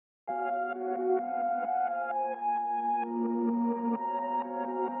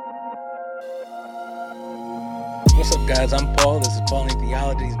guys? I'm Paul. This is Pauline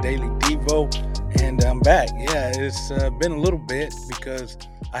Theology's Daily Devo, and I'm back. Yeah, it's been a little bit because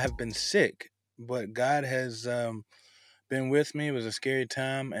I have been sick, but God has been with me. It was a scary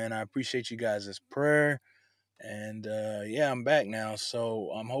time, and I appreciate you guys' prayer. And yeah, I'm back now,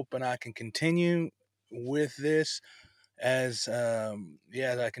 so I'm hoping I can continue with this as I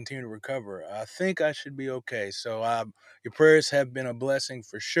continue to recover. I think I should be okay. So your prayers have been a blessing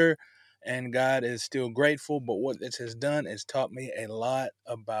for sure, and God is still grateful. But what this has done is taught me a lot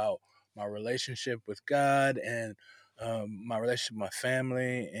about my relationship with God and my relationship with my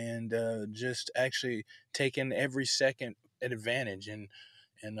family, and just actually taking every second advantage and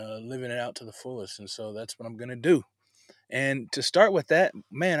living it out to the fullest. And so that's what I'm gonna do. And to start with that,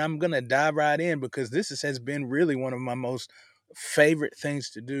 man, I'm gonna dive right in because has been really one of my most favorite things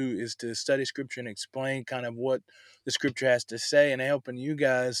to do is to study scripture and explain kind of what the scripture has to say and helping you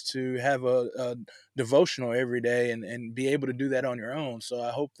guys to have a devotional every day and be able to do that on your own. So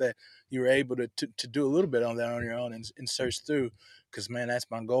I hope that you're able to do a little bit on that on your own and search through because man,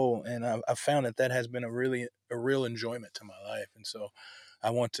 that's my goal. And I found that has been a real enjoyment to my life. And so I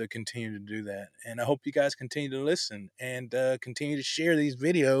want to continue to do that. And I hope you guys continue to listen and continue to share these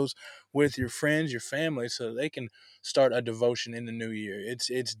videos with your friends, your family, so they can start a devotion in the new year.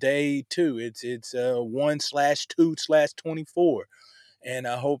 It's day 2. It's 1/2/24. And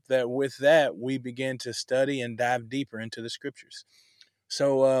I hope that with that, we begin to study and dive deeper into the scriptures.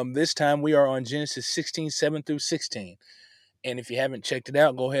 So this time we are on Genesis 16:7-16. And if you haven't checked it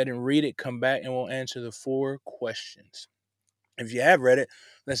out, go ahead and read it, come back, and we'll answer the 4 questions. If you have read it,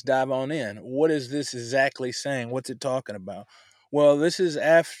 let's dive on in. What is this exactly saying? What's it talking about? Well, this is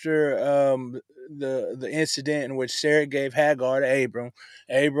after the incident in which Sarah gave Hagar to Abram.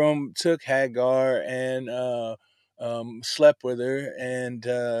 Abram took Hagar and slept with her, and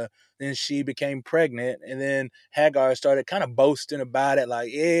then she became pregnant. And then Hagar started kind of boasting about it,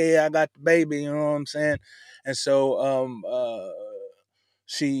 like, "Yeah, I got the baby." You know what I'm saying? And so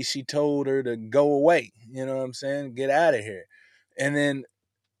she told her to go away. You know what I'm saying? Get out of here. And then,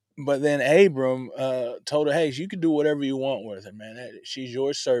 but then Abram told her, "Hey, you can do whatever you want with her, man. She's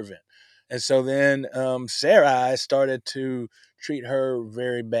your servant." And so then Sarai started to treat her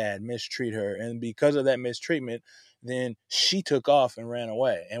very bad, mistreat her, and because of that mistreatment, then she took off and ran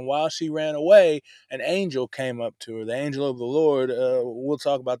away. And while she ran away, an angel came up to her. The angel of the Lord. We'll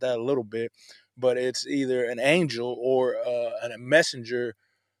talk about that a little bit, but it's either an angel or a messenger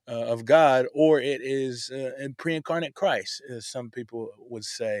of God, or it is a pre-incarnate Christ, as some people would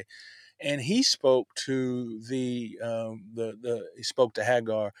say. And he spoke to he spoke to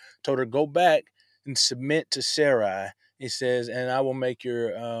Hagar, told her go back and submit to Sarai. He says, and I will make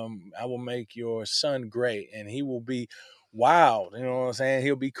your son great, and he will be wild. You know what I'm saying?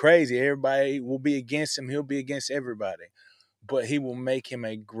 He'll be crazy. Everybody will be against him. He'll be against everybody, but he will make him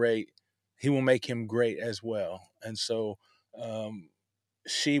a great. He will make him great as well. And so um,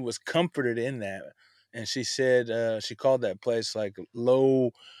 she was comforted in that, and she said she called that place like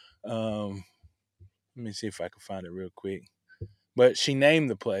low. Let me see if I can find it real quick. But she named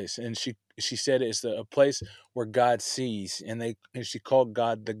the place, and she said it's a place where God sees, and she called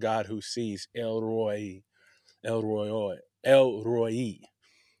God the God who sees, El Roy,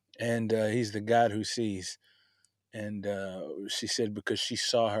 and he's the God who sees. And she said because she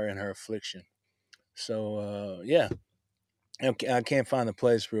saw her in her affliction. So yeah, I can't find the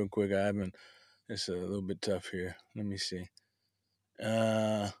place real quick. I haven't. It's a little bit tough here. Let me see.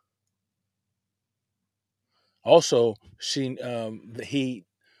 Uh, Also, the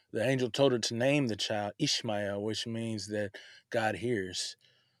angel told her to name the child Ishmael, which means that God hears.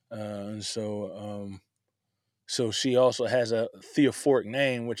 And so she also has a theophoric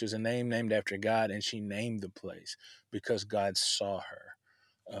name, which is a name named after God, and she named the place because God saw her.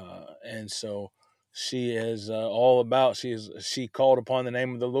 And so she is all about. She called upon the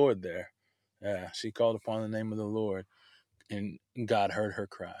name of the Lord there. Yeah, she called upon the name of the Lord, and God heard her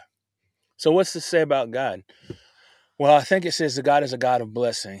cry. So what's to say about God? Well, I think it says that God is a God of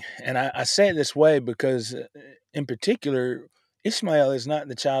blessing. And I say it this way because, in particular, Ishmael is not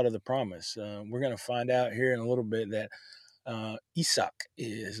the child of the promise. We're going to find out here in a little bit that Isaac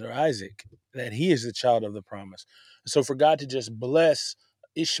is, or Isaac, that he is the child of the promise. So for God to just bless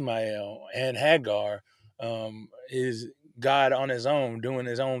Ishmael and Hagar is God on his own, doing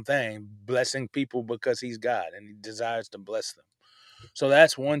his own thing, blessing people because he's God and he desires to bless them. So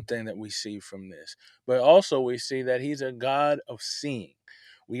that's one thing that we see from this. But also we see that he's a God of seeing.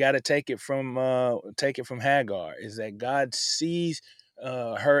 We got to take it from Hagar. Is that God sees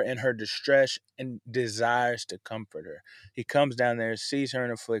her in her distress and desires to comfort her. He comes down there, sees her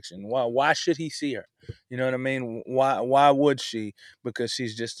in affliction. Why should he see her? You know what I mean? Why would she? Because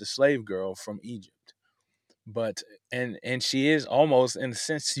she's just a slave girl from Egypt. But and she is almost in a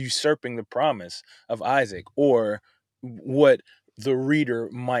sense usurping the promise of Isaac, or what the reader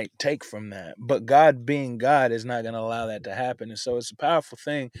might take from that. But God, being God, is not going to allow that to happen. And so it's a powerful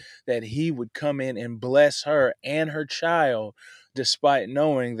thing that he would come in and bless her and her child, despite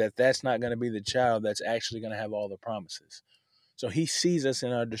knowing that that's not going to be the child that's actually going to have all the promises. So he sees us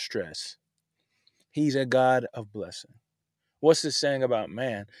in our distress. He's a God of blessing. What's this saying about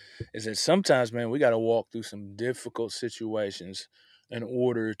man? Is that sometimes, man, we got to walk through some difficult situations in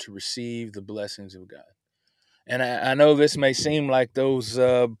order to receive the blessings of God. And I know this may seem like those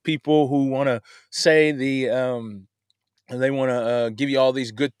people who want to say they want to give you all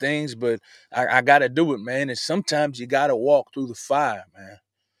these good things, but I got to do it, man. And sometimes you got to walk through the fire, man.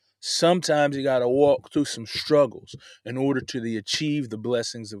 Sometimes you got to walk through some struggles in order to achieve the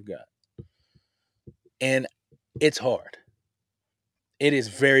blessings of God. And it's hard. It is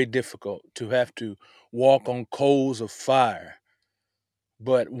very difficult to have to walk on coals of fire.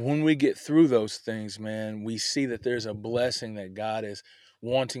 But when we get through those things, man, we see that there's a blessing that God is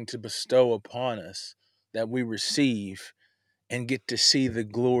wanting to bestow upon us that we receive and get to see the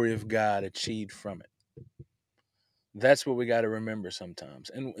glory of God achieved from it. That's what we got to remember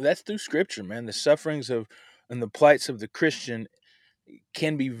sometimes. And that's through scripture, man. The sufferings of and the plights of the Christian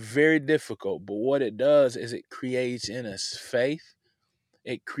can be very difficult, but what it does is it creates in us faith,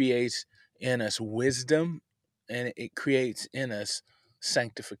 it creates in us wisdom, and it creates in us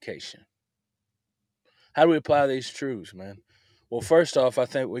sanctification. How do we apply these truths, man? Well, first off, I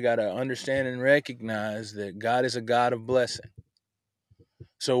think we got to understand and recognize that God is a God of blessing.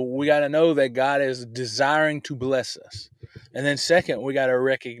 So we got to know that God is desiring to bless us. And then, second, we got to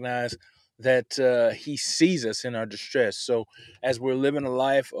recognize that He sees us in our distress. So as we're living a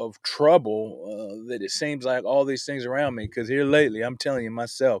life of trouble, that it seems like all these things around me, because here lately, I'm telling you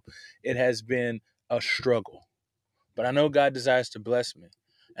myself, it has been a struggle. But I know God desires to bless me,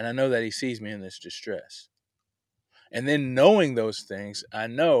 and I know that He sees me in this distress. And then knowing those things, I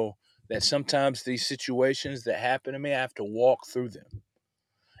know that sometimes these situations that happen to me, I have to walk through them.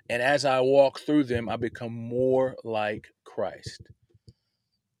 And as I walk through them, I become more like Christ.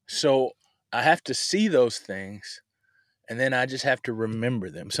 So I have to see those things, and then I just have to remember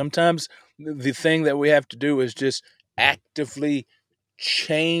them. Sometimes the thing that we have to do is just actively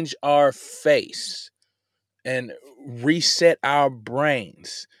change our face and reset our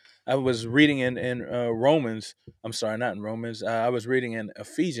brains. I was reading in Romans. I'm sorry, not in Romans. I was reading in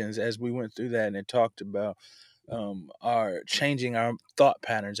Ephesians as we went through that, and it talked about our changing our thought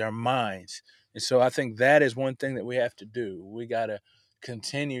patterns, our minds. And so I think that is one thing that we have to do. We got to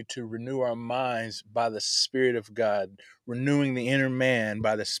continue to renew our minds by the Spirit of God, renewing the inner man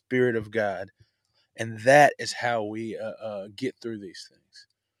by the Spirit of God. And that is how we get through these things.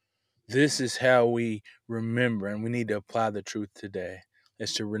 This is how we remember, and we need to apply the truth today,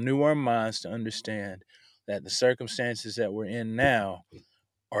 is to renew our minds to understand that the circumstances that we're in now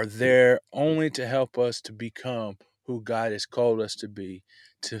are there only to help us to become who God has called us to be,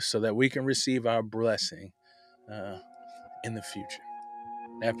 so that we can receive our blessing uh, in the future.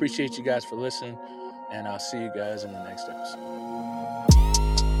 And I appreciate you guys for listening, and I'll see you guys in the next episode.